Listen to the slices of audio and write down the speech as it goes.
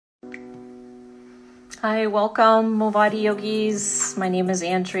Hi, welcome Movadi Yogis. My name is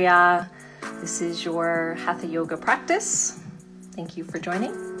Andrea. This is your Hatha Yoga practice. Thank you for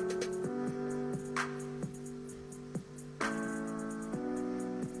joining.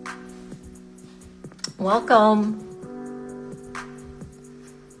 Welcome.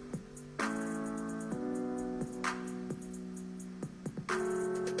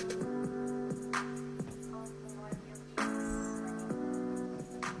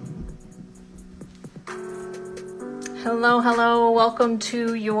 Hello. Welcome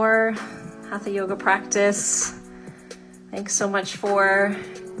to your Hatha Yoga practice. Thanks so much for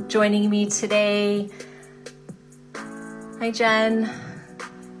joining me today. Hi, Jen.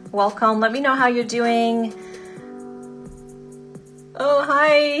 Welcome. Let me know how you're doing. Oh,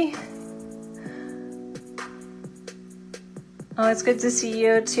 hi. Oh, it's good to see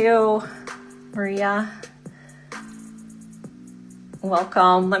you too, Maria.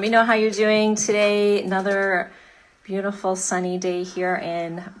 Welcome. Let me know how you're doing today. Another beautiful sunny day here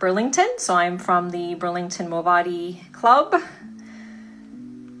in Burlington. So I'm from the Burlington Movadi Club.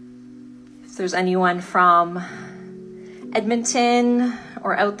 If there's anyone from Edmonton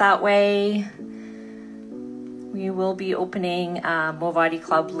or out that way, we will be opening a Movadi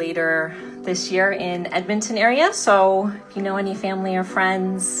Club later this year in Edmonton area. So if you know any family or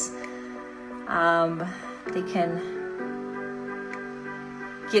friends, they can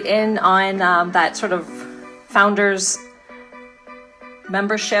get in on that sort of founders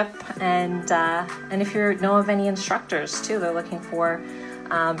membership, and if you know of any instructors too, they're looking for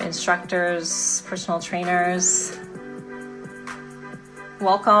instructors, personal trainers.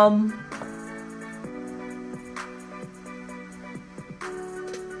 Welcome.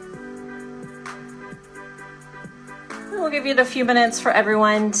 We'll give you a few minutes for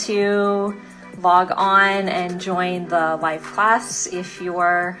everyone to log on and join the live class. If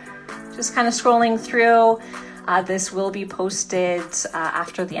you're just kind of scrolling through, this will be posted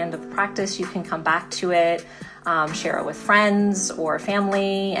after the end of practice. You can come back to it, share it with friends or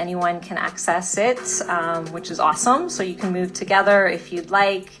family. Anyone can access it, which is awesome. So you can move together if you'd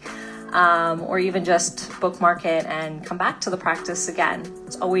like, or even just bookmark it and come back to the practice again.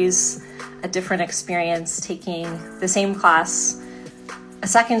 It's always a different experience taking the same class a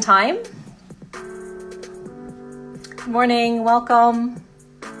second time. Good morning, welcome.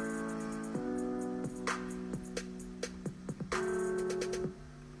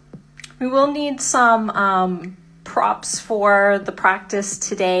 We will need some props for the practice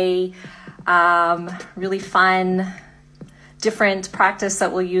today. Really fun, different practice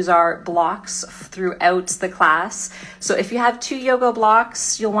that we'll use our blocks throughout the class. So if you have 2 yoga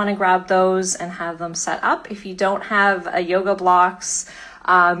blocks, you'll want to grab those and have them set up. If you don't have a yoga blocks,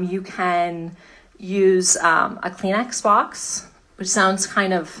 you can use a Kleenex box, which sounds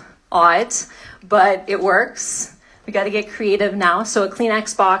kind of odd, but it works. We got to get creative now. So a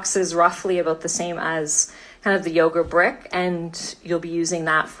Kleenex box is roughly about the same as kind of the yoga brick, and you'll be using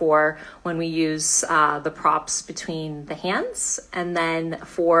that for when we use the props between the hands. And then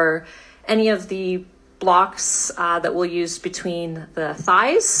for any of the blocks that we'll use between the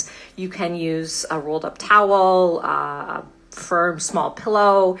thighs, you can use a rolled up towel, a firm small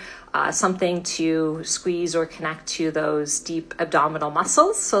pillow, something to squeeze or connect to those deep abdominal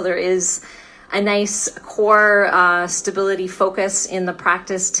muscles. So there is a nice core stability focus in the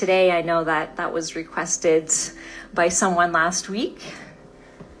practice today. I know that was requested by someone last week.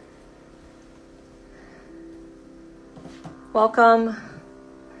 Welcome.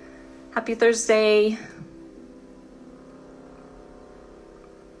 Happy Thursday.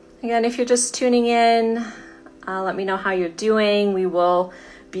 Again, if you're just tuning in, let me know how you're doing. We will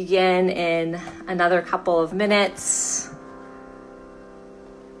begin in another couple of minutes.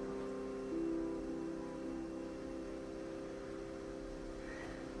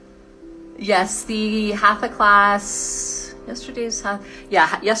 Yes, the Hatha class, yesterday's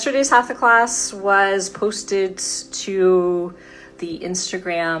Hatha class was posted to the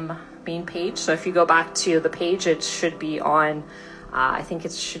Instagram main page. So if you go back to the page, it should be on, I think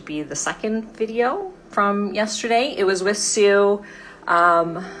it should be the second video from yesterday. It was with Sue.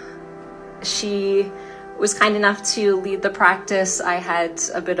 She was kind enough to lead the practice. I had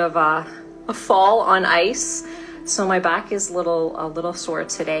a bit of a fall on ice, so my back is a little sore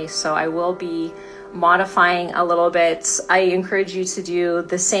today, so I will be modifying a little bit. I encourage you to do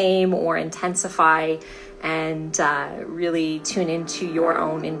the same or intensify and really tune into your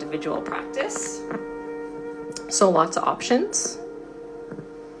own individual practice. So lots of options.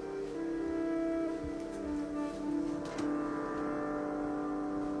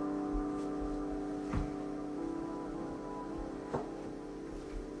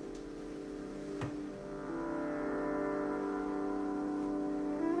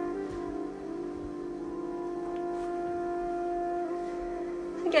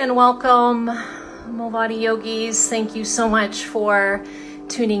 Again, welcome, Mulvadi Yogis. Thank you so much for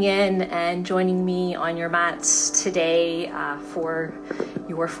tuning in and joining me on your mats today for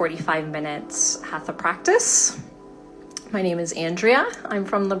your 45 minutes Hatha practice. My name is Andrea. I'm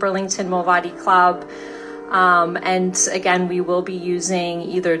from the Burlington Mulvadi Club. And again, we will be using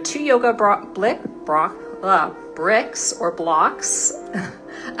either 2 yoga bricks or blocks,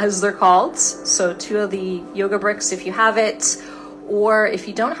 as they're called. So 2 of the yoga bricks if you have it, or if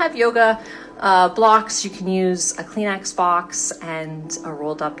you don't have yoga blocks, you can use a Kleenex box and a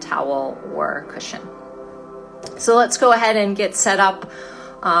rolled up towel or cushion. So let's go ahead and get set up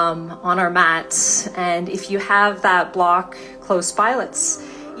on our mat. And if you have that block close by, let's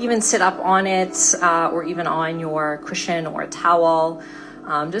even sit up on it or even on your cushion or towel.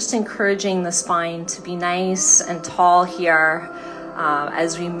 Just encouraging the spine to be nice and tall here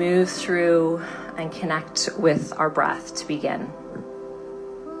as we move through and connect with our breath to begin.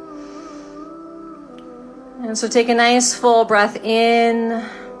 And so take a nice full breath in,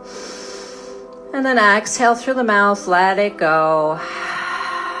 and then exhale through the mouth, let it go.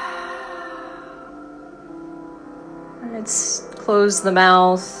 Let's close the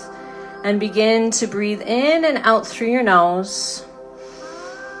mouth and begin to breathe in and out through your nose.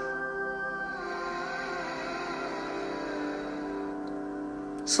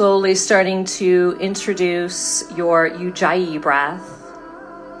 Slowly starting to introduce your Ujjayi breath.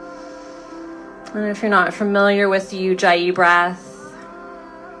 And if you're not familiar with the Ujjayi breath,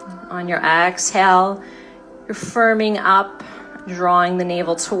 on your exhale, you're firming up, drawing the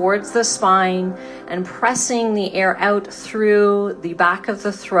navel towards the spine and pressing the air out through the back of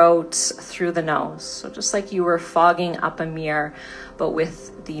the throat, through the nose. So just like you were fogging up a mirror, but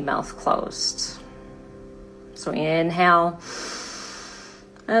with the mouth closed. So inhale,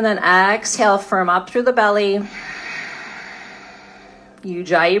 and then exhale, firm up through the belly.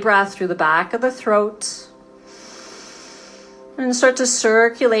 Ujjayi breath through the back of the throat. And start to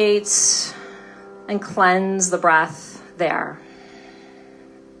circulate and cleanse the breath there.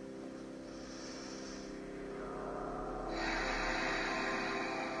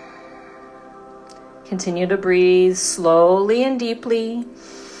 Continue to breathe slowly and deeply.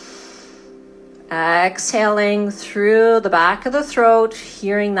 Exhaling through the back of the throat,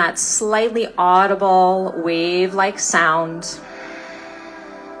 hearing that slightly audible wave-like sound.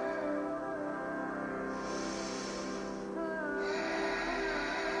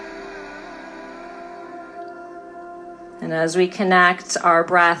 And as we connect our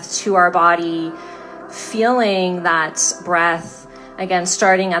breath to our body, feeling that breath, again,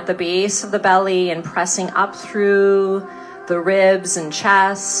 starting at the base of the belly and pressing up through the ribs and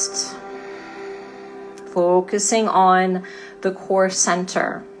chest, focusing on the core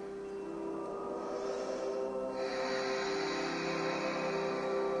center.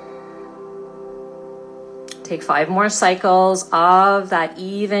 Take 5 more cycles of that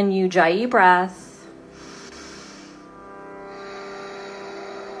even Ujjayi breath.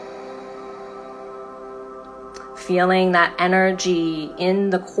 Feeling that energy in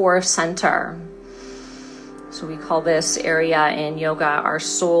the core center. So we call this area in yoga our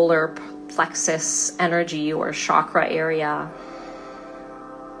solar plexus energy or chakra area.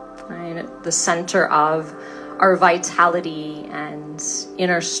 Right? The center of our vitality and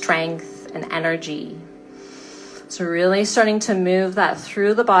inner strength and energy. So really starting to move that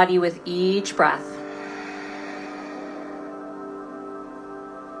through the body with each breath.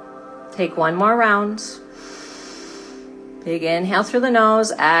 Take 1 more round. Big inhale through the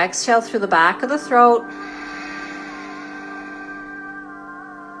nose, exhale through the back of the throat.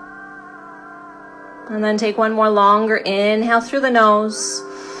 And then take 1 more longer inhale through the nose.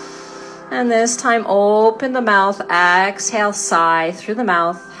 And this time open the mouth, exhale, sigh through the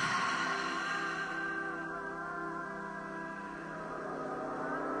mouth.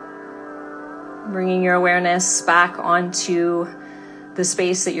 Bringing your awareness back onto the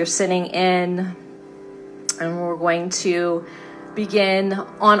space that you're sitting in. And we're going to begin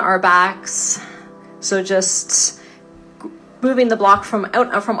on our backs. So just moving the block from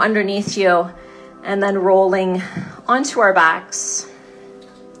underneath you and then rolling onto our backs.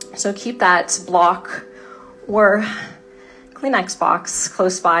 So keep that block or Kleenex box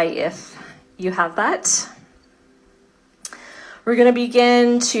close by if you have that. We're going to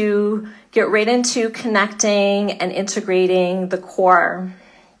begin to get right into connecting and integrating the core.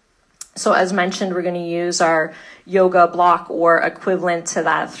 So as mentioned, we're going to use our yoga block or equivalent to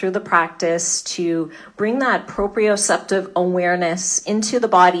that through the practice to bring that proprioceptive awareness into the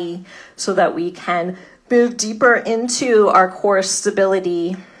body so that we can move deeper into our core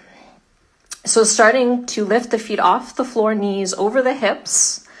stability So starting to lift the feet off the floor, knees over the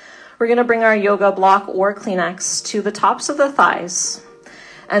hips. We're going to bring our yoga block or Kleenex to the tops of the thighs.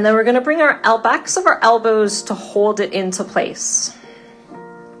 And then we're going to bring our backs of our elbows to hold it into place.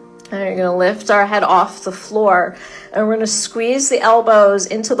 And you're going to lift our head off the floor. And we're going to squeeze the elbows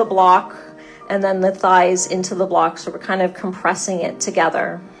into the block and then the thighs into the block. So we're kind of compressing it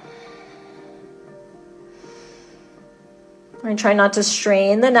together. And try not to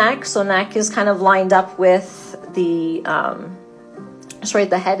strain the neck. So neck is kind of lined up with the,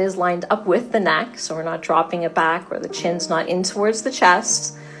 the head is lined up with the neck. So we're not dropping it back, or the chin's not in towards the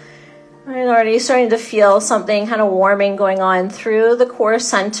chest. And already starting to feel something kind of warming going on through the core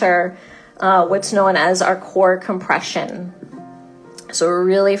center, what's known as our core compression. So we're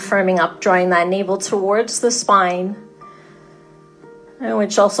really firming up, drawing that navel towards the spine,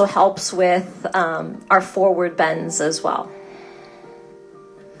 which also helps with our forward bends as well.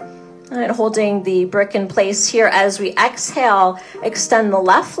 And holding the brick in place here as we exhale, extend the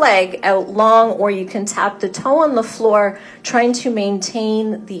left leg out long, or you can tap the toe on the floor, trying to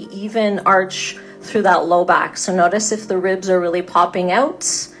maintain the even arch through that low back. So notice if the ribs are really popping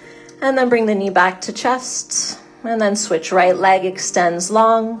out, and then bring the knee back to chest, and then switch. Right leg extends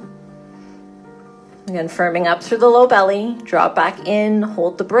long. Again, firming up through the low belly, drop back in,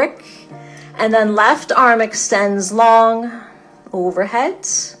 hold the brick, and then left arm extends long, overhead.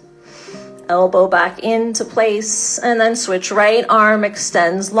 Elbow back into place, and then switch. Right arm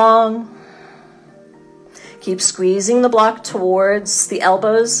extends long. Keep squeezing the block towards the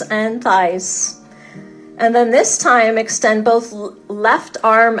elbows and thighs. And then this time, extend both left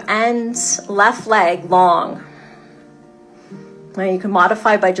arm and left leg long. Now you can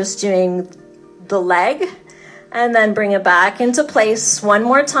modify by just doing the leg, and then bring it back into place one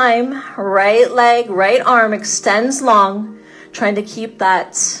more time. Right leg, right arm extends long, trying to keep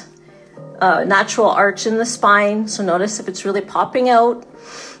that natural arch in the spine. So notice if it's really popping out,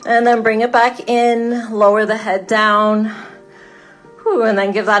 and then bring it back in, lower the head down. Whew, and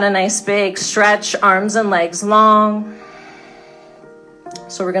then give that a nice big stretch, arms and legs long.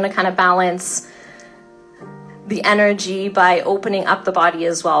 So we're going to kind of balance the energy by opening up the body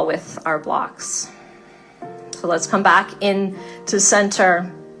as well with our blocks. So let's come back in to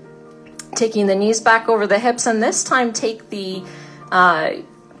center, taking the knees back over the hips, and this time take the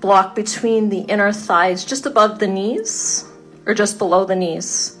block between the inner thighs, just above the knees, or just below the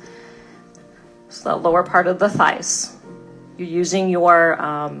knees. So the lower part of the thighs. You're using your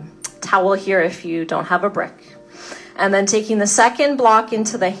towel here if you don't have a brick. And then taking the second block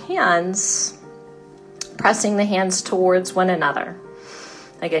into the hands, pressing the hands towards one another.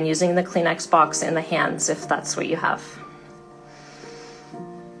 Again, using the Kleenex box in the hands if that's what you have.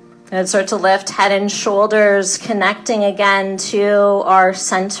 And start to lift head and shoulders, connecting again to our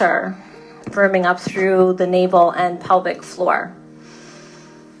center, firming up through the navel and pelvic floor.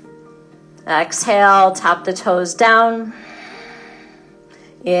 Exhale, tap the toes down.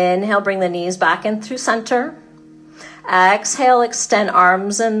 Inhale, bring the knees back in through center. Exhale, extend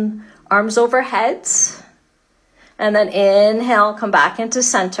arms overhead. And then inhale, come back into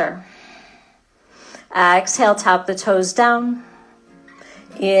center. Exhale, tap the toes down.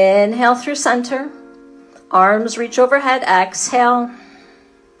 Inhale through center. Arms reach overhead. Exhale.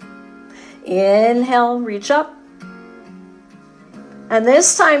 Inhale, reach up. And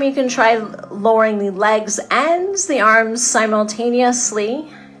this time you can try lowering the legs and the arms simultaneously.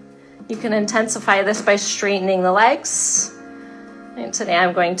 You can intensify this by straightening the legs. And today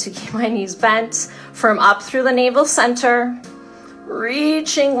I'm going to keep my knees bent, firm up through the navel center,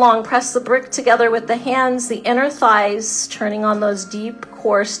 reaching long. Press the brick together with the hands, the inner thighs, turning on those deep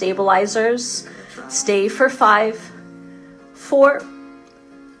core stabilizers. Stay for 5, 4,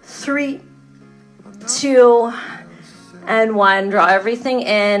 3, 2, and 1. Draw everything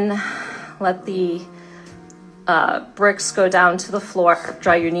in. Let the bricks go down to the floor.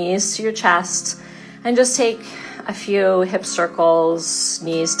 Draw your knees to your chest. And just take a few hip circles,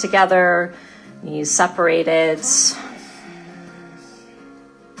 knees together, knees separated.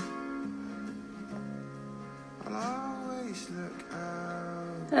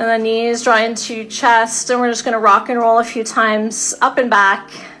 And the knees draw into chest, and we're just going to rock and roll a few times, up and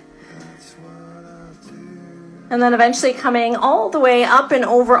back. And then eventually coming all the way up and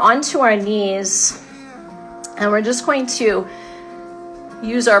over onto our knees. And we're just going to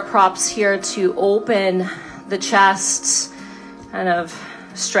use our props here to open the chest, kind of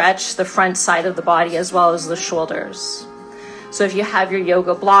stretch the front side of the body as well as the shoulders. So if you have your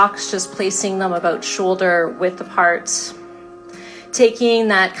yoga blocks, just placing them about shoulder width apart. Taking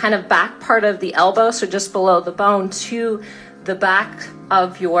that kind of back part of the elbow, so just below the bone, to the back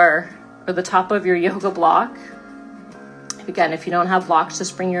of your or the top of your yoga block. Again, if you don't have blocks,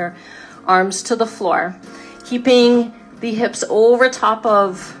 just bring your arms to the floor, keeping the hips over top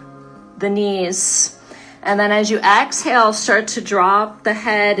of the knees. And then as you exhale, start to drop the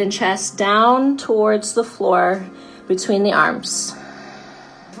head and chest down towards the floor between the arms.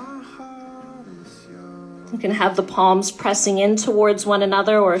 You can have the palms pressing in towards one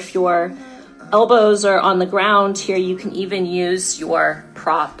another, or if your elbows are on the ground here, you can even use your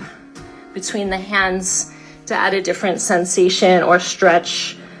prop between the hands to add a different sensation or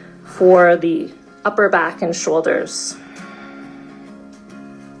stretch for the upper back and shoulders.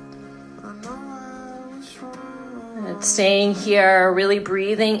 And staying here, really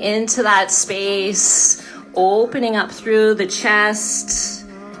breathing into that space, opening up through the chest,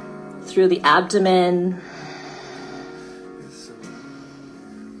 through the abdomen.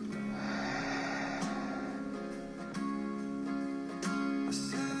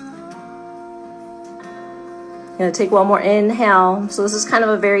 Gonna take one more inhale. So this is kind of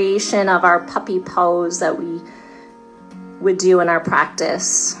a variation of our puppy pose that we would do in our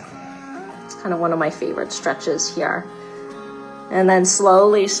practice. It's kind of one of my favorite stretches here. And then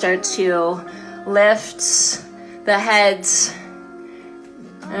slowly start to lift the head.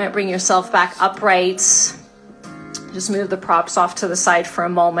 All right, bring yourself back upright. Just move the props off to the side for a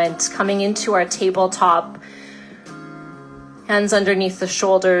moment. Coming into our tabletop. Hands underneath the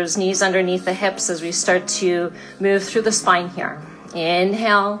shoulders, knees underneath the hips as we start to move through the spine here.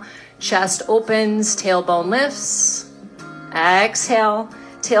 Inhale, chest opens, tailbone lifts. Exhale,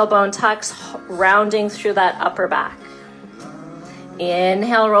 tailbone tucks, rounding through that upper back.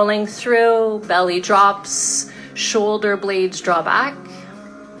 Inhale, rolling through, belly drops, shoulder blades draw back.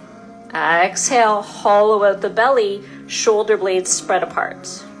 Exhale, hollow out the belly, shoulder blades spread apart.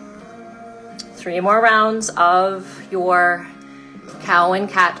 3 more rounds of your cow and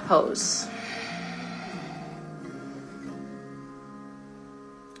cat pose.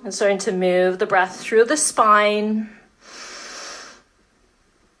 And starting to move the breath through the spine.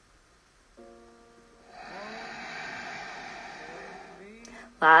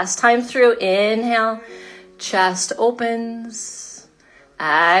 Last time through, inhale, chest opens.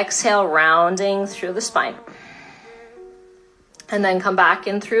 Exhale, rounding through the spine. And then come back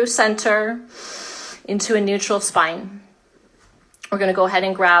in through center into a neutral spine. We're going to go ahead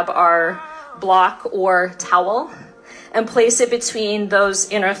and grab our block or towel and place it between those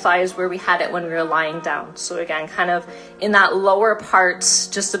inner thighs where we had it when we were lying down. So again, kind of in that lower part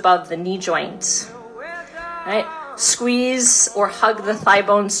just above the knee joint. Right? Squeeze or hug the thigh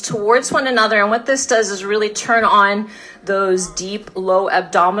bones towards one another. And what this does is really turn on those deep low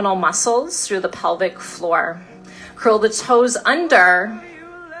abdominal muscles through the pelvic floor. Curl the toes under,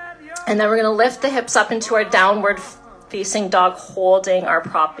 and then we're going to lift the hips up into our downward facing dog, holding our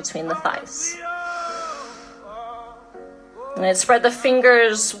prop between the thighs. And then spread the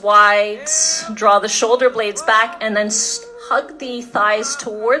fingers wide, draw the shoulder blades back, and then hug the thighs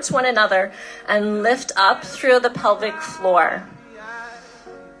towards one another and lift up through the pelvic floor.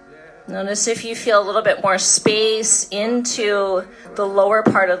 Notice if you feel a little bit more space into the lower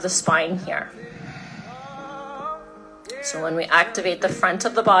part of the spine here. So when we activate the front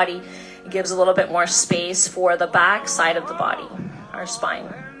of the body, it gives a little bit more space for the back side of the body, our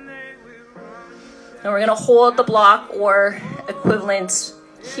spine. And we're going to hold the block or equivalent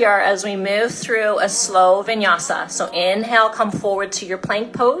here as we move through a slow vinyasa. So inhale, come forward to your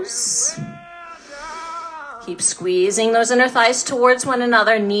plank pose. Keep squeezing those inner thighs towards one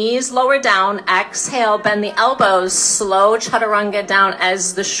another, knees lower down. Exhale, bend the elbows, slow chaturanga down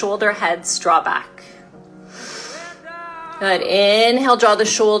as the shoulder heads draw back. Good. Inhale, draw the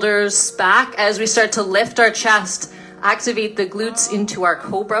shoulders back as we start to lift our chest. Activate the glutes into our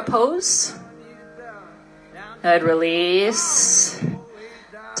cobra pose. Good. Release.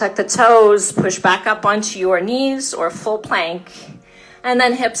 Tuck the toes, push back up onto your knees or full plank. And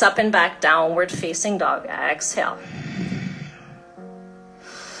then hips up and back, downward facing dog. Exhale.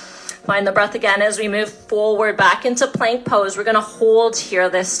 Find the breath again as we move forward back into plank pose. We're going to hold here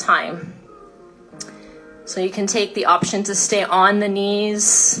this time. So you can take the option to stay on the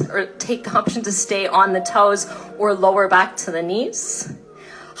knees, or take the option to stay on the toes or lower back to the knees.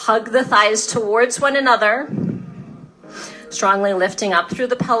 Hug the thighs towards one another. Strongly lifting up through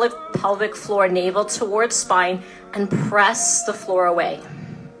the pelvic floor, navel towards spine, and press the floor away.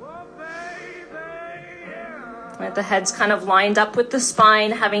 Right, the head's kind of lined up with the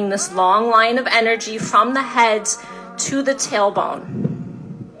spine, having this long line of energy from the head to the tailbone.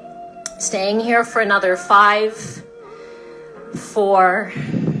 Staying here for another 5, 4.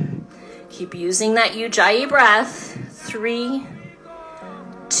 Keep using that Ujjayi breath. 3,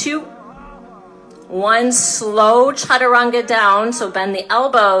 2, One slow chaturanga down. So bend the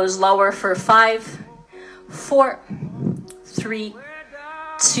elbows, lower for 5, 4, 3,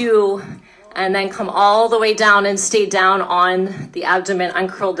 2, and then come all the way down and stay down on the abdomen,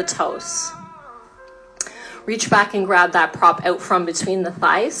 uncurl the toes. Reach back and grab that prop out from between the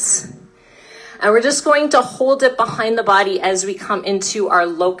thighs. And we're just going to hold it behind the body as we come into our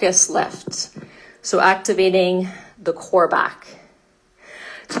locust lift. So activating the core back.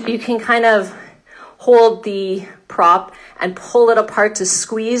 So you can kind of hold the prop and pull it apart to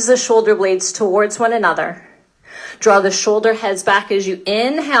squeeze the shoulder blades towards one another. Draw the shoulder heads back as you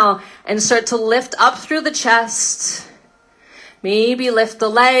inhale and start to lift up through the chest. Maybe lift the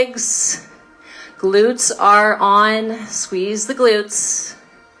legs. Glutes are on. Squeeze the glutes.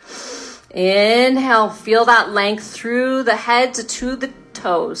 Inhale, feel that length through the head to the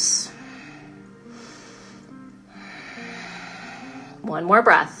toes. One more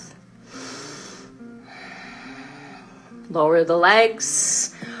breath. Lower the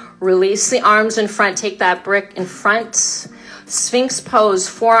legs. Release the arms in front. Take that brick in front. Sphinx pose,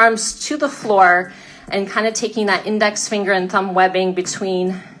 forearms to the floor, and kind of taking that index finger and thumb webbing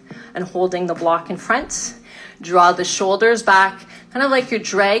between and holding the block in front. Draw the shoulders back, kind of like you're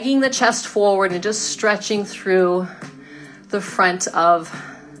dragging the chest forward and just stretching through the front of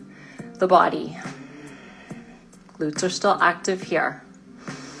the body. Glutes are still active here.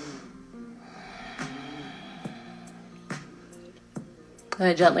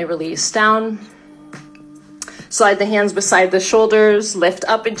 And gently release down. Slide the hands beside the shoulders, lift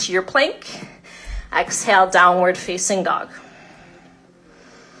up into your plank. Exhale, downward facing dog.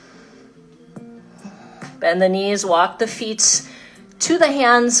 Bend the knees, walk the feet to the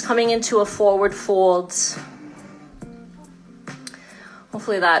hands, coming into a forward fold.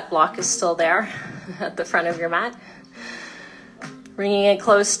 Hopefully that block is still there at the front of your mat. Bringing it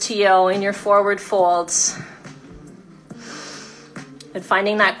close to you in your forward folds. And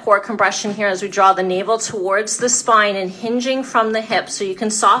finding that core compression here as we draw the navel towards the spine and hinging from the hips. So you can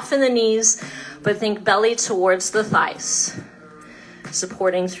soften the knees, but think belly towards the thighs.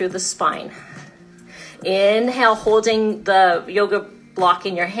 Supporting through the spine. Inhale, holding the yoga block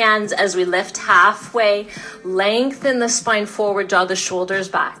in your hands as we lift halfway. Lengthen the spine forward, draw the shoulders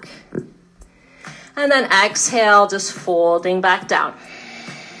back. And then exhale, just folding back down.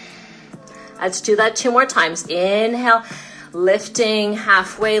 Let's do that 2 more times. Inhale. Lifting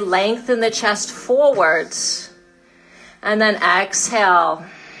halfway, lengthen the chest forwards. And then exhale.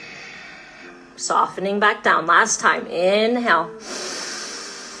 Softening back down. Last time. Inhale.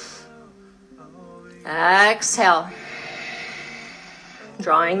 Exhale.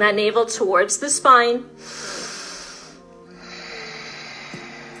 Drawing that navel towards the spine.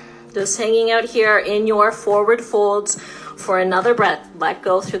 Just hanging out here in your forward folds for another breath. Let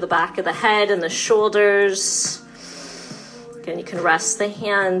go through the back of the head and the shoulders. Again, you can rest the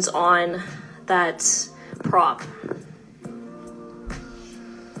hands on that prop.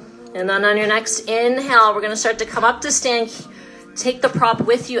 And then on your next inhale, we're going to start to come up to stand. Take the prop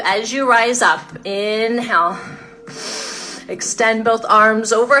with you as you rise up. Inhale. Extend both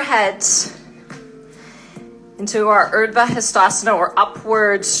arms overhead into our Urdhva Hastasana, or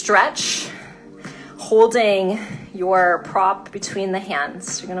upward stretch, holding your prop between the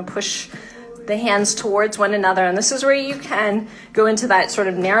hands. You're going to push the hands towards one another, and this is where you can go into that sort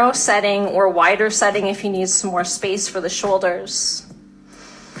of narrow setting or wider setting if you need some more space for the shoulders.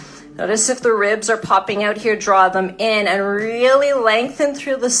 Notice if the ribs are popping out here, draw them in and really lengthen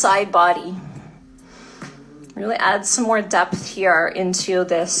through the side body. Really add some more depth here into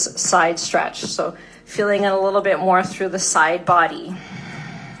this side stretch. So feeling it a little bit more through the side body.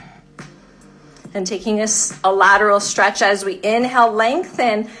 And taking a lateral stretch as we inhale,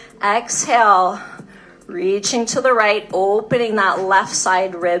 lengthen, exhale, reaching to the right, opening that left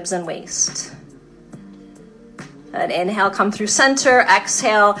side ribs and waist. And inhale, come through center,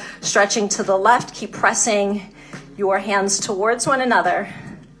 exhale, stretching to the left, keep pressing your hands towards one another.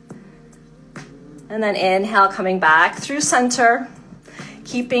 And then inhale, coming back through center,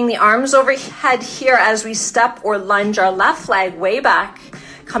 keeping the arms overhead here as we step or lunge our left leg way back,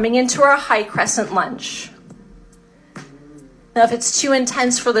 coming into our high crescent lunge. Now, if it's too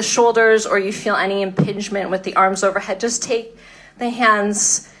intense for the shoulders or you feel any impingement with the arms overhead, just take the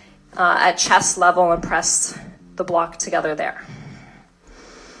hands at chest level and press the block together there.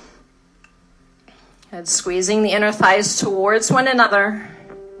 And squeezing the inner thighs towards one another.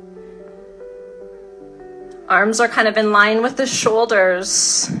 Arms are kind of in line with the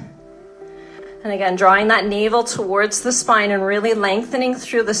shoulders. And again, drawing that navel towards the spine and really lengthening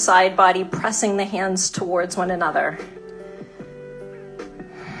through the side body, pressing the hands towards one another.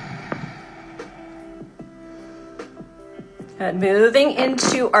 And moving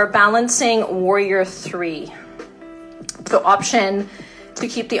into our balancing warrior 3. So option to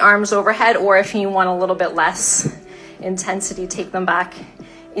keep the arms overhead, or if you want a little bit less intensity, take them back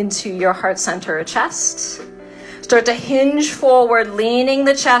into your heart center or chest. Start to hinge forward, leaning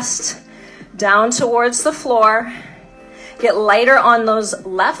the chest down towards the floor. Get lighter on those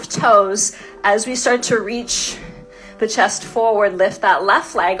left toes as we start to reach the chest forward. Lift that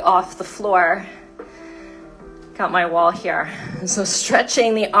left leg off the floor. Got my wall here. So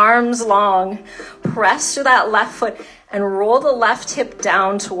stretching the arms long, press through that left foot and roll the left hip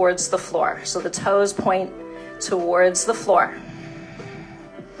down towards the floor. So the toes point towards the floor.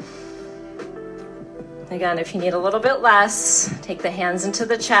 Again, if you need a little bit less, take the hands into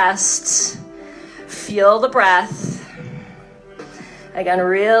the chest. Feel the breath. Again,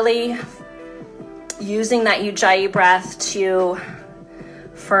 really using that Ujjayi breath to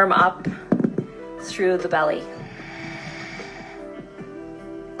firm up through the belly.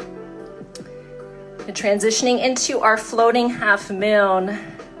 And transitioning into our floating half moon.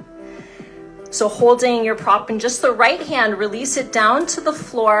 So holding your prop in just the right hand, release it down to the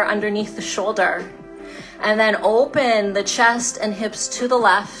floor underneath the shoulder. And then open the chest and hips to the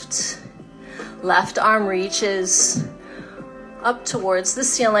left. Left arm reaches up towards the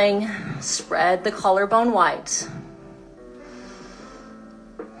ceiling. Spread the collarbone wide.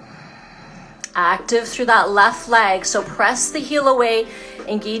 Active through that left leg. So press the heel away,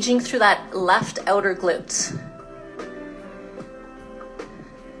 engaging through that left outer glute.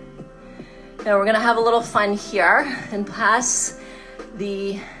 Now we're gonna have a little fun here and pass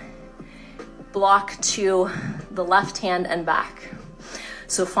the block to the left hand and back.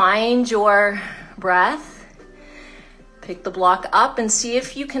 So find your breath, pick the block up and see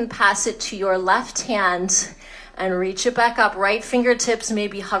if you can pass it to your left hand and reach it back up. Right fingertips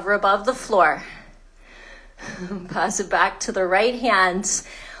maybe hover above the floor. Pass it back to the right hand,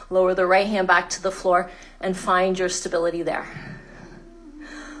 lower the right hand back to the floor and find your stability there.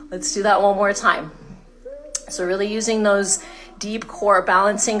 Let's do that one more time. So really using those deep core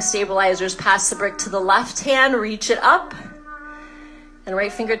balancing stabilizers. Pass the brick to the left hand, reach it up, and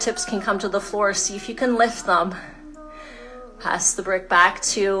right fingertips can come to the floor. See if you can lift them. Pass the brick back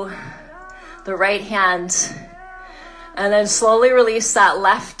to the right hand, and then slowly release that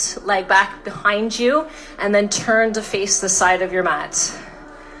left leg back behind you, and then turn to face the side of your mat.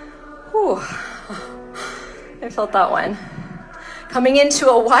 Whew. I felt that one. Coming into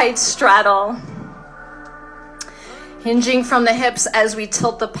a wide straddle. Hinging from the hips as we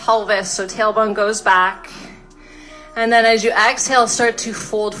tilt the pelvis, so tailbone goes back. And then as you exhale, start to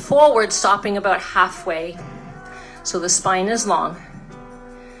fold forward, stopping about halfway. So the spine is long.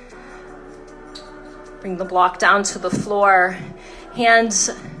 Bring the block down to the floor.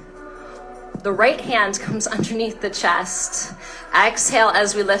 Hands, the right hand comes underneath the chest. Exhale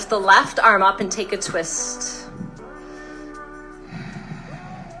as we lift the left arm up and take a twist.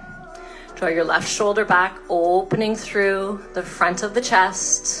 Draw your left shoulder back, opening through the front of the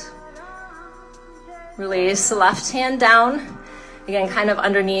chest. Release the left hand down. Again, kind of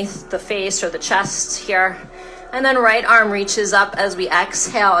underneath the face or the chest here. And then right arm reaches up as we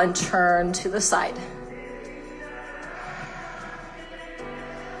exhale and turn to the side.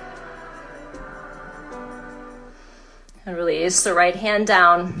 And release the right hand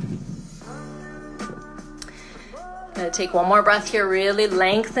down. Gonna take one more breath here, really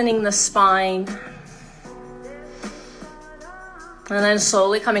lengthening the spine. And then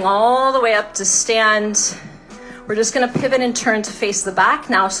slowly coming all the way up to stand. We're just gonna pivot and turn to face the back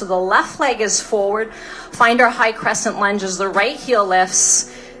now. So the left leg is forward. Find our high crescent lunge as the right heel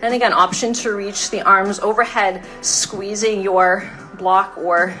lifts. And again, option to reach the arms overhead, squeezing your block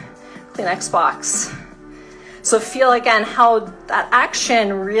or Kleenex box. So feel again how that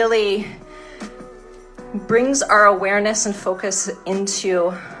action really brings our awareness and focus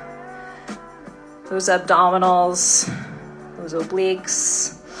into those abdominals, those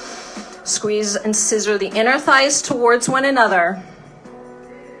obliques. Squeeze and scissor the inner thighs towards one another.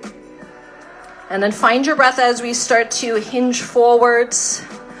 And then find your breath as we start to hinge forwards.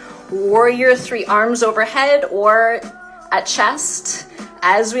 Warrior 3, arms overhead or at chest.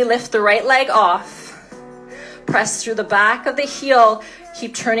 As we lift the right leg off, press through the back of the heel.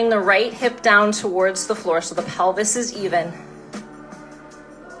 Keep turning the right hip down towards the floor so the pelvis is even.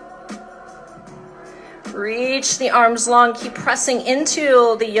 Reach the arms long. Keep pressing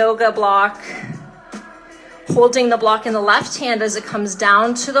into the yoga block. Holding the block in the left hand as it comes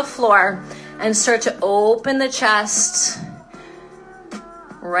down to the floor. And start to open the chest.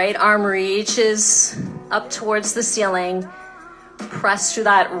 Right arm reaches up towards the ceiling. Press through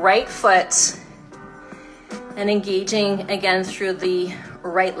that right foot. and engaging again through the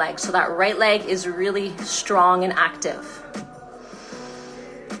right leg. So that right leg is really strong and active.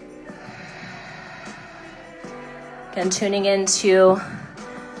 Again, tuning into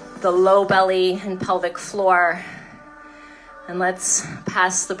the low belly and pelvic floor. And let's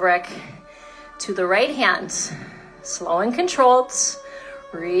pass the brick to the right hand. Slow and controlled.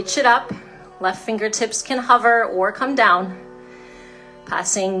 Reach it up. Left fingertips can hover or come down.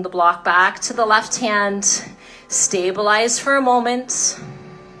 Passing the block back to the left hand. Stabilize for a moment.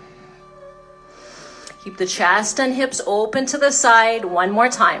 Keep the chest and hips open to the side. One more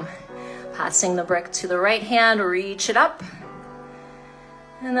time. Passing the brick to the right hand, reach it up.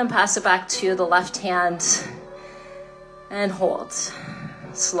 And then pass it back to the left hand and hold.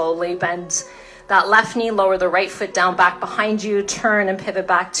 Slowly bend that left knee, lower the right foot down back behind you, turn and pivot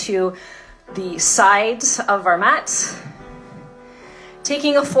back to the sides of our mat.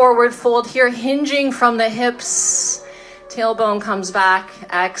 Taking a forward fold here, hinging from the hips. Tailbone comes back,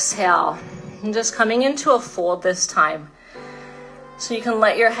 exhale. And just coming into a fold this time. So you can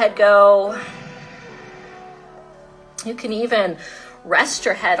let your head go. You can even rest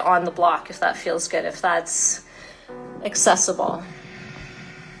your head on the block if that feels good, if that's accessible.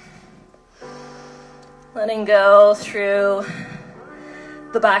 Letting go through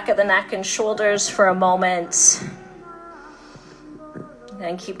the back of the neck and shoulders for a moment.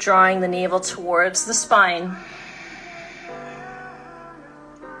 And keep drawing the navel towards the spine.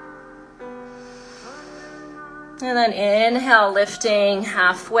 And then inhale, lifting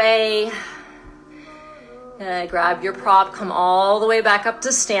halfway. Grab your prop, come all the way back up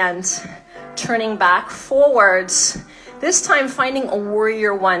to stand. Turning back forwards. This time finding a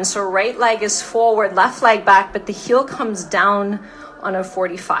warrior one. So right leg is forward, left leg back, but the heel comes down on a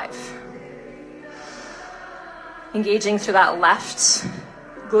 45. Engaging through that left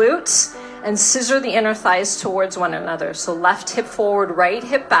glute and scissor the inner thighs towards one another. So left hip forward, right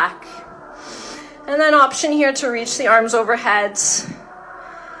hip back. And then option here to reach the arms overhead.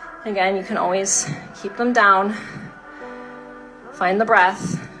 Again, you can always keep them down. Find the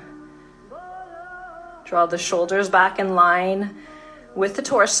breath. Draw the shoulders back in line with the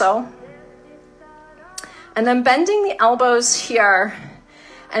torso. And then bending the elbows here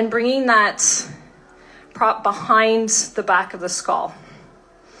and bringing that prop behind the back of the skull.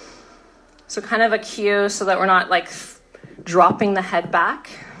 So kind of a cue so that we're not like dropping the head back.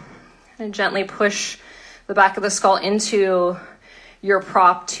 And gently push the back of the skull into your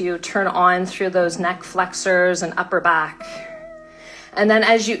prop to turn on through those neck flexors and upper back. And then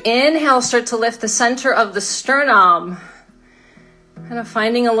as you inhale, start to lift the center of the sternum. Kind of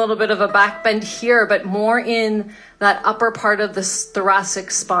finding a little bit of a back bend here, but more in that upper part of the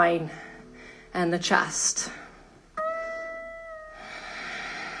thoracic spine and the chest.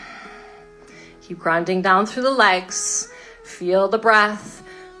 Keep grounding down through the legs. Feel the breath.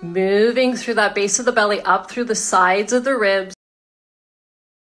 Moving through that base of the belly up through the sides of the ribs.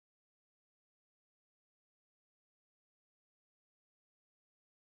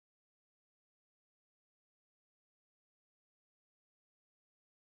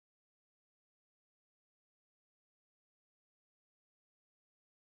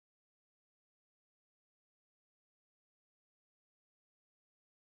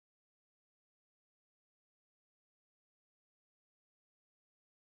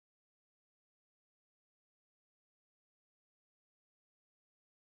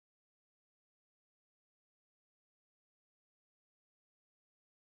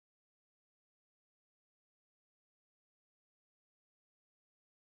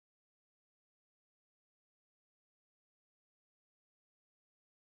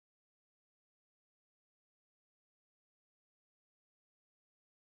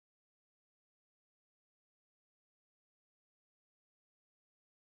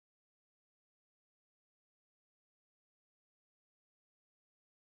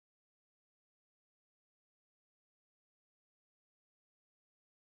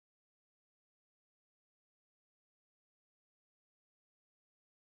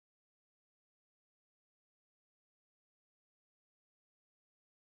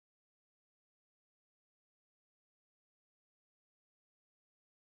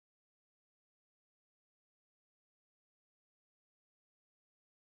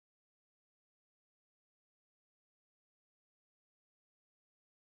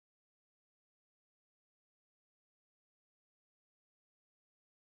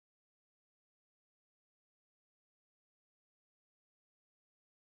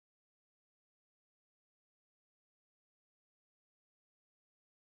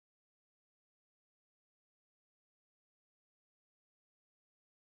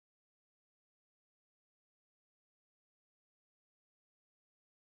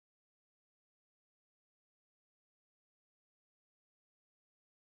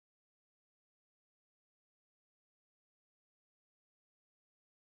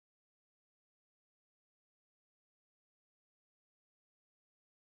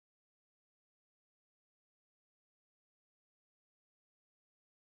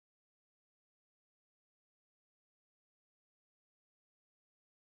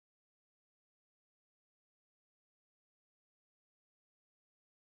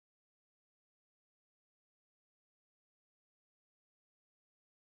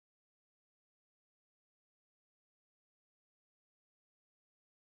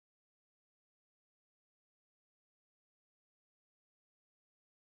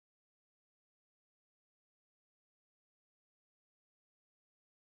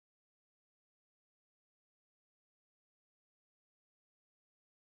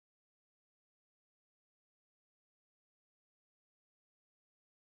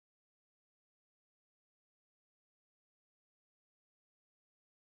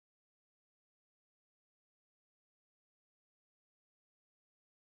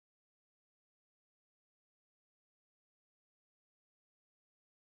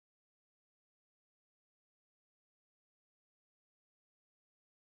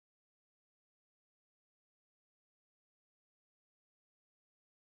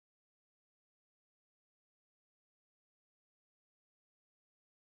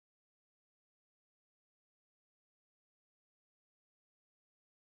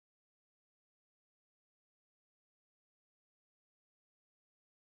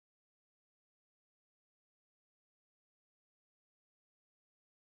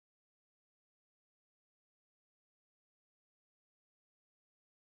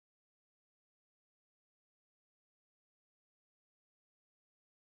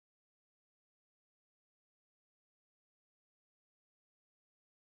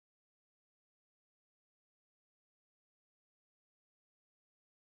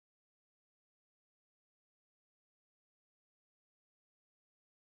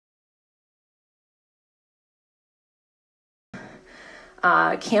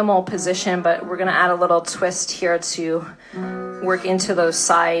 camel position, but we're gonna add a little twist here to work into those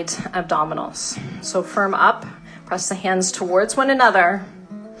side abdominals. So firm up, press the hands towards one another.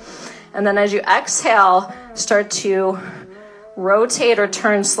 And then as you exhale, start to rotate or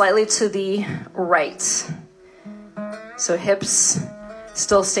turn slightly to the right. So hips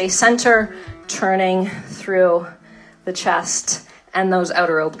still stay center, turning through the chest and those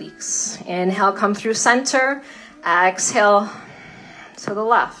outer obliques. Inhale, come through center. Exhale to the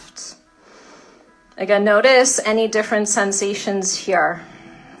left. Again, notice any different sensations here.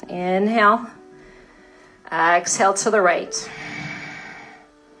 Inhale. Exhale to the right.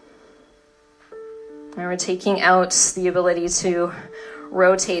 And we're taking out the ability to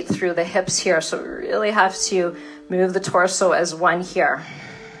rotate through the hips here. So we really have to move the torso as one here.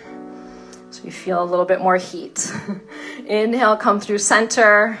 So you feel a little bit more heat. Inhale, come through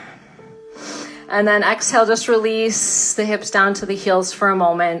center. And then exhale, just release the hips down to the heels for a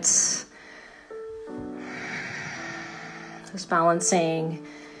moment. Just balancing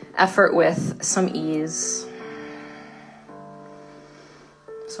effort with some ease.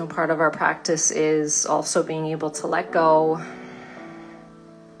 So part of our practice is also being able to let go,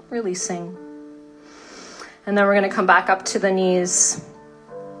 releasing. And then we're going to come back up to the knees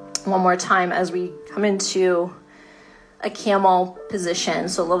one more time as we come into a camel position.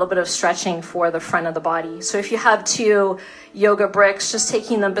 So a little bit of stretching for the front of the body. So if you have 2 yoga bricks, just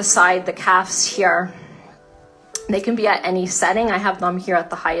taking them beside the calves here. They can be at any setting. I have them here at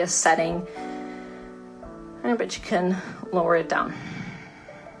the highest setting, but you can lower it down.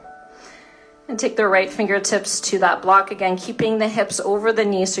 And take the right fingertips to that block again, keeping the hips over the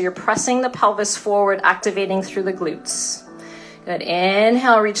knees. So you're pressing the pelvis forward, activating through the glutes. Good.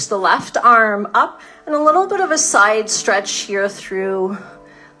 Inhale, reach the left arm up, and a little bit of a side stretch here through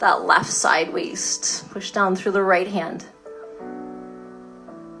that left side waist. Push down through the right hand.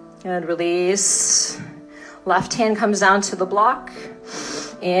 Good. Release. Left hand comes down to the block.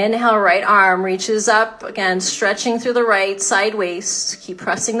 Inhale, right arm reaches up. Again, stretching through the right side waist. Keep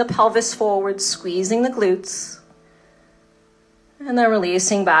pressing the pelvis forward, squeezing the glutes. And then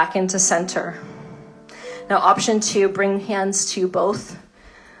releasing back into center. Now, option 2, bring hands to both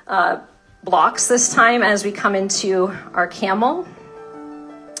blocks this time as we come into our camel.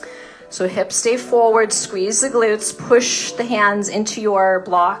 So hips stay forward, squeeze the glutes, push the hands into your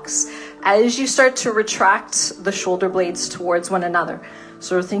blocks as you start to retract the shoulder blades towards one another.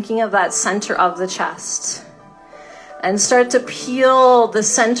 So we're thinking of that center of the chest. And start to peel the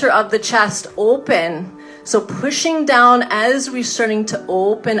center of the chest open. So pushing down as we're starting to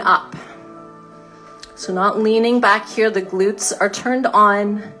open up. So not leaning back here, the glutes are turned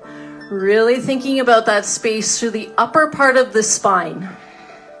on. Really thinking about that space through the upper part of the spine.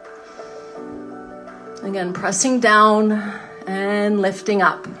 Again, pressing down and lifting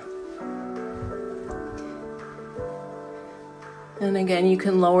up. And again, you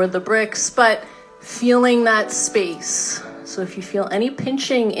can lower the bricks, but feeling that space. So if you feel any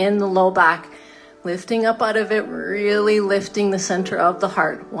pinching in the low back, lifting up out of it, really lifting the center of the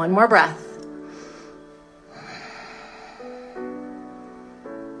heart. One more breath.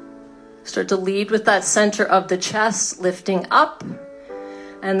 Start to lead with that center of the chest, lifting up.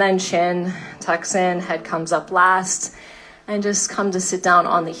 And then chin tucks in, head comes up last. And just come to sit down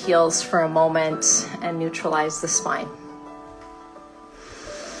on the heels for a moment and neutralize the spine.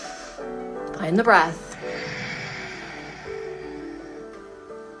 Find the breath.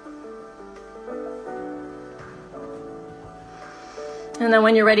 And then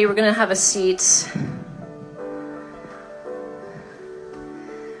when you're ready, we're going to have a seat.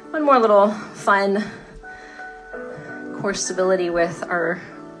 One more little fun core stability with our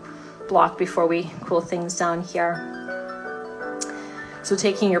block before we cool things down here. So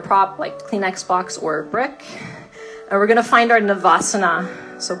taking your prop like Kleenex box or brick, and we're going to find our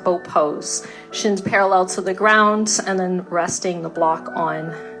Navasana, so boat pose. Shins parallel to the ground and then resting the block on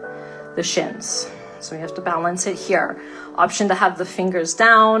the shins. So we have to balance it here. Option to have the fingers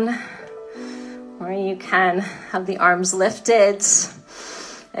down, or you can have the arms lifted.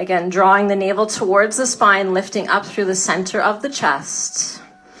 Again, drawing the navel towards the spine, lifting up through the center of the chest.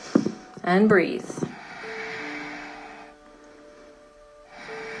 And breathe.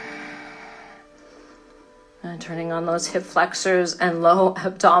 And turning on those hip flexors and low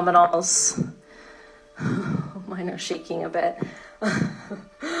abdominals. Mine are shaking a bit.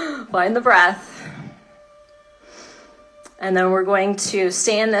 Find the breath. And then we're going to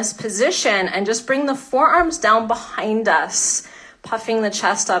stay in this position and just bring the forearms down behind us, puffing the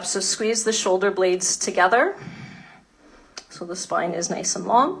chest up. So squeeze the shoulder blades together so the spine is nice and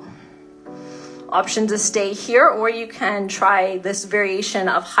long. Option to stay here, or you can try this variation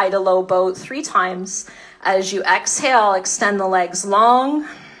of high to low boat 3 times. As you exhale, extend the legs long,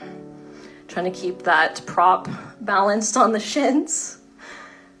 trying to keep that prop balanced on the shins.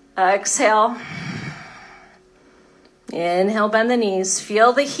 Exhale. Inhale, bend the knees.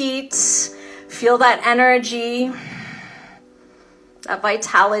 Feel the heat, feel that energy, that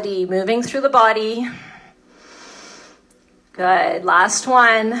vitality moving through the body. Good, last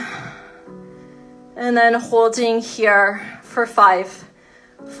one. And then holding here for 5,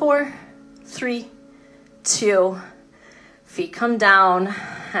 4, 3, 2. Feet come down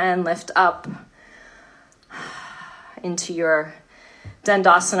and lift up into your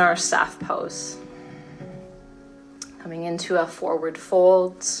Dandasana or staff pose. Coming into a forward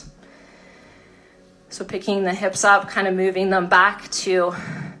fold. So picking the hips up, kind of moving them back to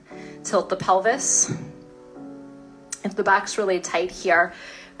tilt the pelvis. If the back's really tight here,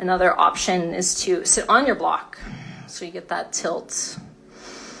 another option is to sit on your block, so you get that tilt.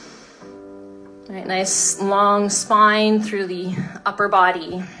 All right, nice long spine through the upper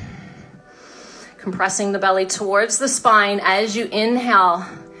body. Compressing the belly towards the spine. As you inhale,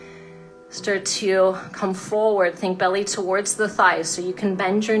 start to come forward. Think belly towards the thighs, so you can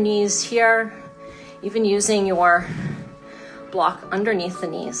bend your knees here, even using your block underneath the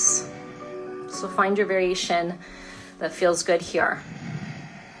knees. So find your variation that feels good here.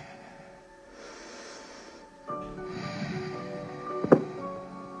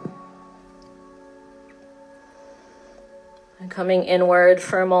 And coming inward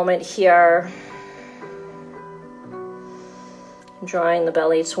for a moment here. Drawing the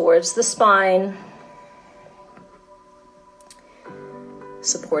belly towards the spine.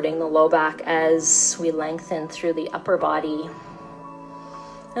 Supporting the low back as we lengthen through the upper body.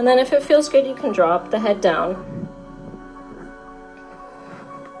 And then if it feels good, you can drop the head down.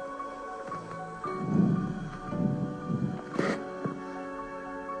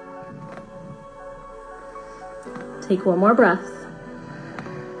 Take one more breath.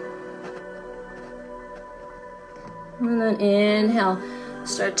 And then inhale,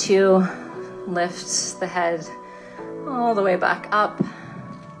 start to lift the head all the way back up.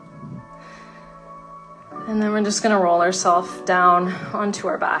 And then we're just gonna roll ourselves down onto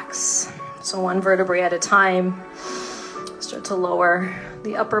our backs. So one vertebrae at a time. Start to lower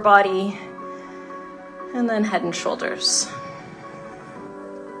the upper body and then head and shoulders.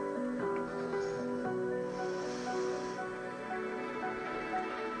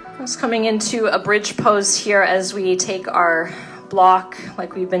 Just coming into a bridge pose here as we take our block,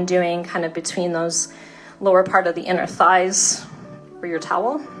 like we've been doing, kind of between those lower part of the inner thighs or your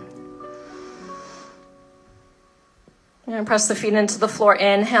towel. And press the feet into the floor.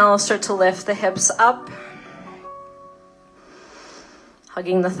 Inhale, start to lift the hips up.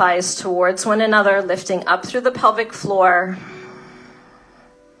 Hugging the thighs towards one another, lifting up through the pelvic floor.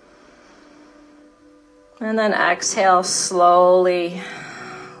 And then exhale, slowly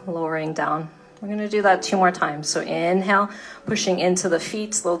lowering down. We're going to do that 2 more times. So inhale, pushing into the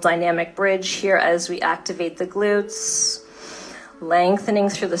feet, little dynamic bridge here as we activate the glutes, lengthening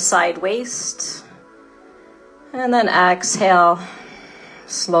through the side waist. And then exhale,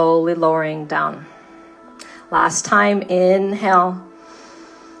 slowly lowering down. Last time, inhale.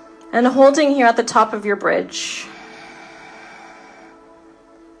 And holding here at the top of your bridge.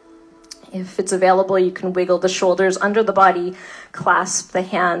 If it's available, you can wiggle the shoulders under the body, clasp the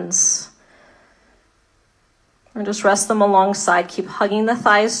hands, or just rest them alongside. Keep hugging the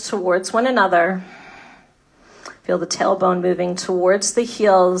thighs towards one another. Feel the tailbone moving towards the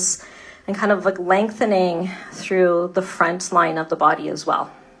heels and kind of like lengthening through the front line of the body as well.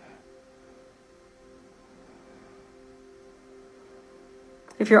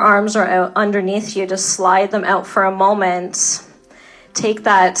 If your arms are out underneath you, just slide them out for a moment. Take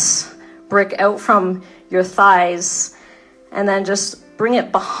that brick out from your thighs and then just bring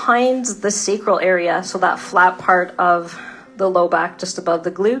it behind the sacral area, so that flat part of the low back just above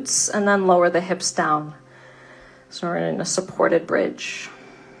the glutes, and then lower the hips down. So we're in a supported bridge.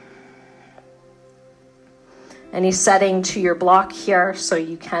 Any setting to your block here, so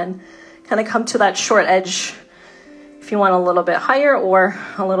you can kind of come to that short edge if you want a little bit higher or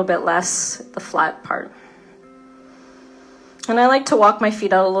a little bit less, the flat part. And I like to walk my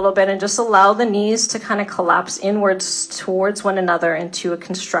feet out a little bit and just allow the knees to kind of collapse inwards towards one another into a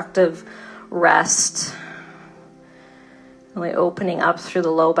constructive rest. Really opening up through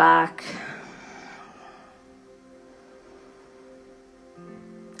the low back.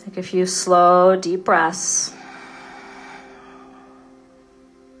 Take a few slow, deep breaths.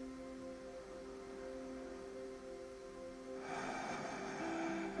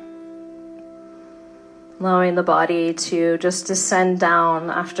 allowing the body to just descend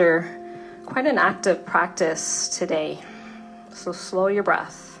down after quite an active practice today. So slow your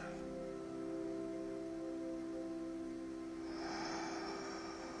breath.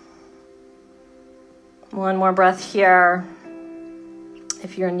 One more breath here.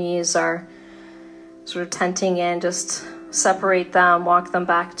 If your knees are sort of tenting in, just separate them, walk them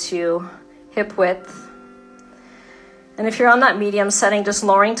back to hip width. And if you're on that medium setting, just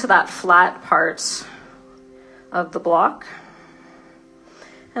lowering to that flat part of the block.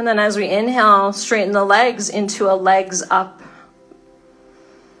 And then as we inhale, straighten the legs into a legs up.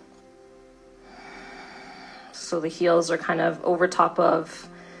 So the heels are kind of over top of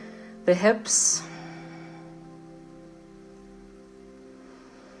the hips.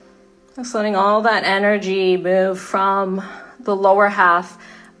 Just letting all that energy move from the lower half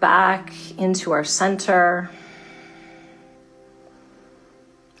back into our center.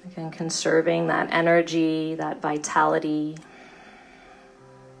 Again, conserving that energy, that vitality.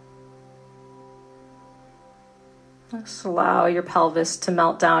 Just allow your pelvis to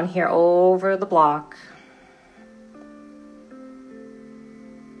melt down here over the block.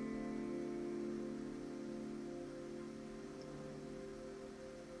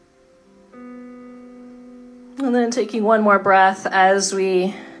 And then taking one more breath as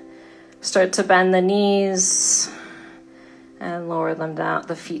we start to bend the knees and lower them down,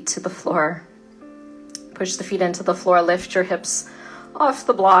 the feet to the floor. Push the feet into the floor, lift your hips off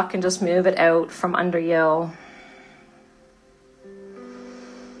the block and just move it out from under you.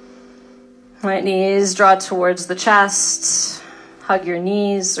 Right knees draw towards the chest. Hug your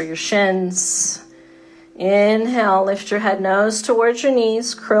knees or your shins. Inhale, lift your head, nose towards your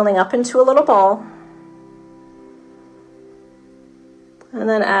knees, curling up into a little ball. And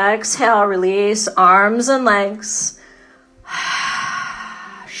then exhale, release arms and legs.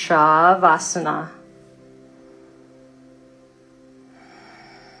 Shavasana.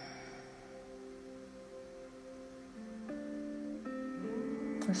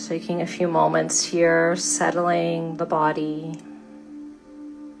 Just taking a few moments here, settling the body.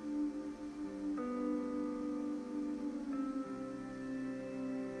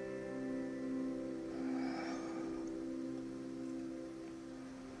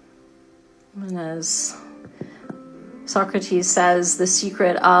 And as Socrates says, the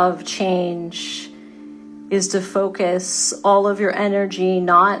secret of change is to focus all of your energy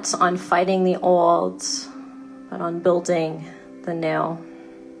not on fighting the old, but on building the new.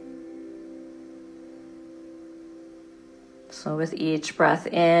 So with each breath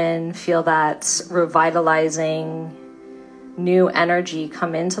in, feel that revitalizing new energy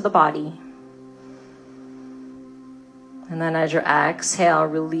come into the body. And then as you exhale,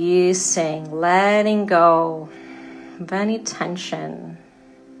 releasing, letting go of any tension.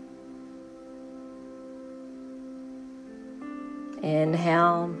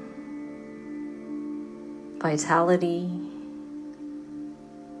 Inhale, vitality.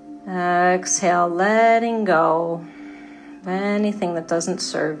 Exhale, letting go of anything that doesn't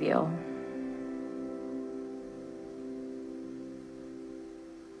serve you.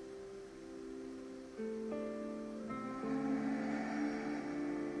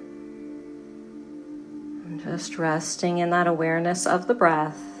 Just resting in that awareness of the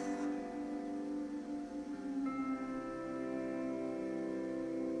breath.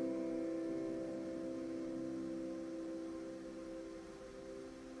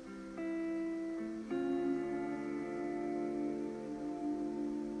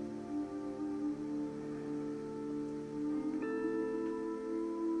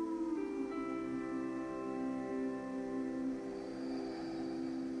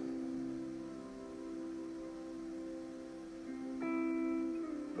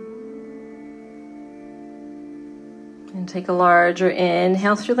 And take a larger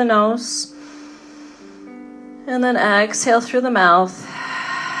inhale through the nose. And then exhale through the mouth.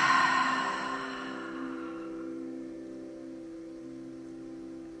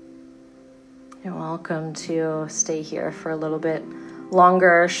 You're welcome to stay here for a little bit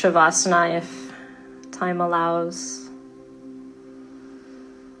longer, Shavasana, if time allows.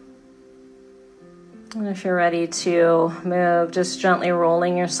 And if you're ready to move, just gently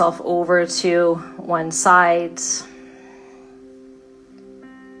rolling yourself over to one side.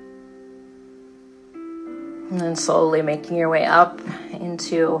 And then slowly making your way up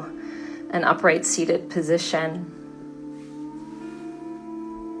into an upright seated position.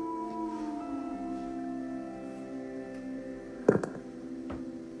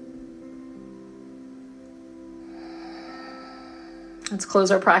 Let's close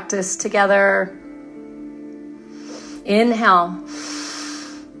our practice together. Inhale.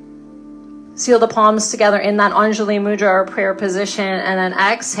 Seal the palms together in that Anjali Mudra or prayer position, and then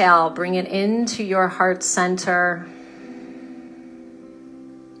exhale, bring it into your heart center.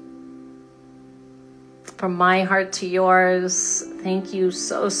 From my heart to yours, thank you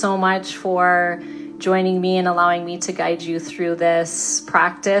so much for joining me and allowing me to guide you through this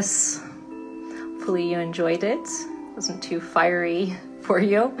practice. Hopefully you enjoyed it. It wasn't too fiery for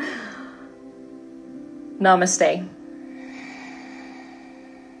you. Namaste.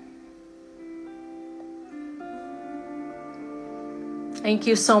 Thank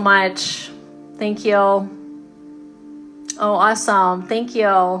you so much. Thank you. Oh, awesome. Thank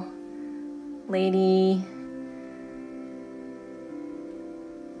you, lady.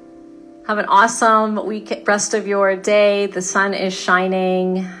 Have an awesome week, rest of your day. The sun is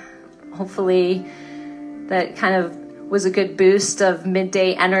shining. Hopefully that kind of was a good boost of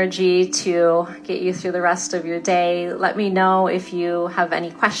midday energy to get you through the rest of your day. Let me know if you have any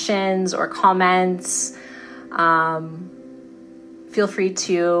questions or comments. Feel free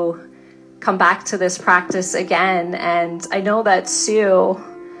to come back to this practice again. And I know that Sue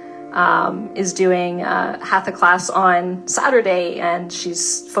is doing a hatha class on Saturday, and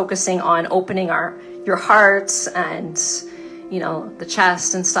she's focusing on opening your heart and the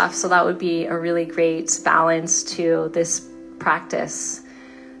chest and stuff. So that would be a really great balance to this practice.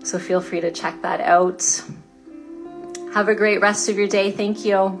 So feel free to check that out. Have a great rest of your day. Thank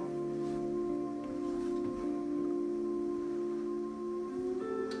you.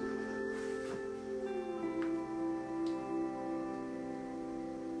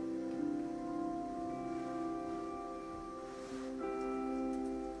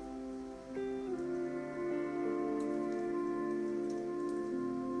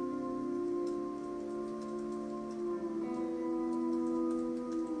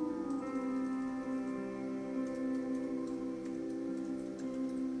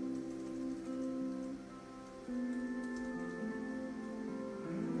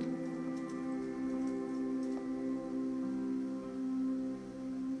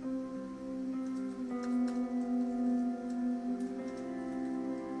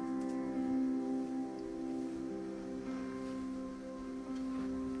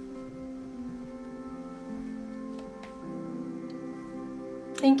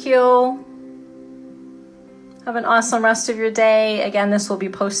 Thank you. Have an awesome rest of your day. Again, this will be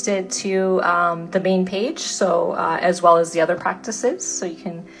posted to the main page, so as well as the other practices, so you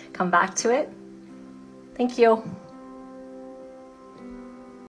can come back to it. Thank you.